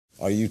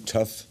Are you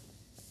tough?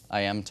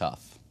 I am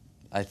tough.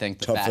 I think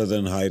Tougher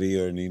than Heidi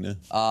or Nina?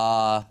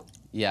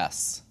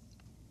 Yes.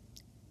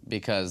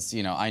 Because,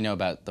 you know, I know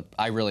about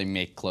I really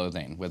make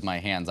clothing with my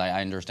hands.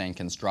 I understand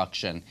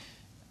construction.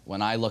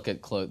 When I look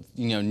at clothes,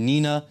 you know,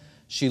 Nina,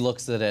 she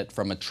looks at it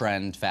from a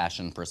trend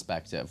fashion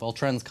perspective. Well,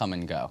 trends come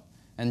and go.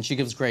 And she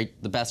gives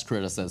the best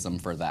criticism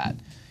for that.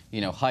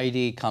 You know,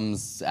 Heidi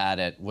comes at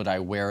it, would I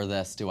wear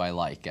this? Do I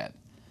like it?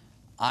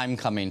 I'm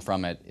coming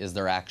from it, is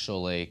there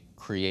actually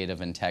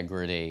creative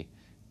integrity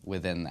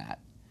within that?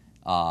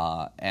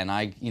 And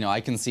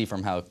I can see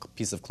from how a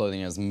piece of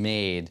clothing is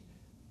made,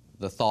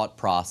 the thought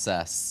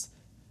process,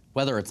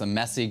 whether it's a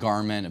messy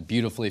garment, a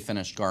beautifully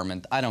finished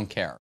garment, I don't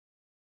care.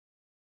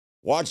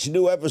 Watch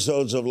new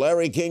episodes of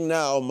Larry King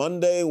Now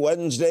Monday,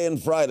 Wednesday,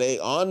 and Friday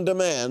on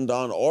demand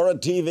on Aura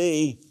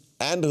TV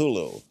and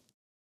Hulu.